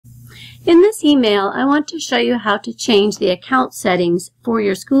In this email, I want to show you how to change the account settings for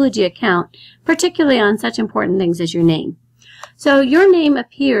your Schoology account, particularly on such important things as your name. So your name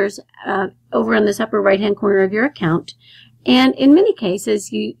appears over in this upper right-hand corner of your account, and in many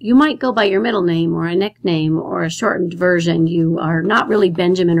cases, you might go by your middle name or a nickname or a shortened version. You are not really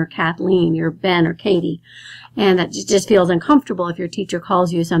Benjamin or Kathleen, you're Ben or Katie. And that just feels uncomfortable if your teacher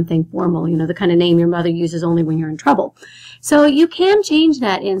calls you something formal, you know, the kind of name your mother uses only when you're in trouble. So you can change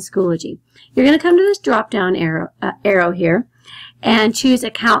that in Schoology. You're going to come to this drop-down arrow here and choose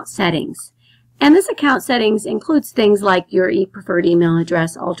Account Settings. And this account settings includes things like your preferred email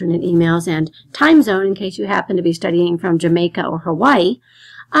address, alternate emails, and time zone in case you happen to be studying from Jamaica or Hawaii.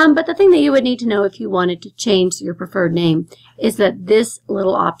 But the thing that you would need to know if you wanted to change your preferred name is that this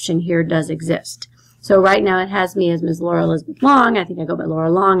little option here does exist. So right now it has me as Ms. Laura Elizabeth Long. I think I go by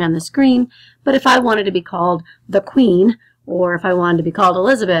Laura Long on the screen. But if I wanted to be called the Queen, or if I wanted to be called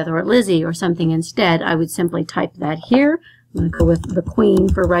Elizabeth or Lizzie or something instead, I would simply type that here. I'm going to go with the Queen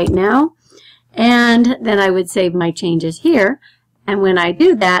for right now. And then I would save my changes here. And when I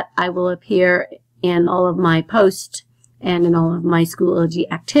do that, I will appear in all of my posts and in all of my Schoology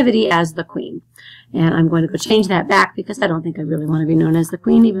activity as the Queen. And I'm going to go change that back because I don't think I really want to be known as the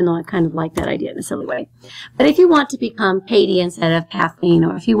Queen, even though I kind of like that idea in a silly way. But if you want to become Katie instead of Kathleen,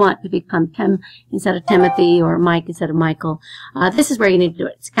 or if you want to become Tim instead of Timothy, or Mike instead of Michael, this is where you need to do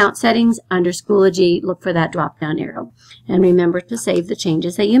it. It's Account Settings under Schoology. Look for that drop-down arrow. And remember to save the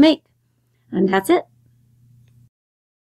changes that you make. And that's it.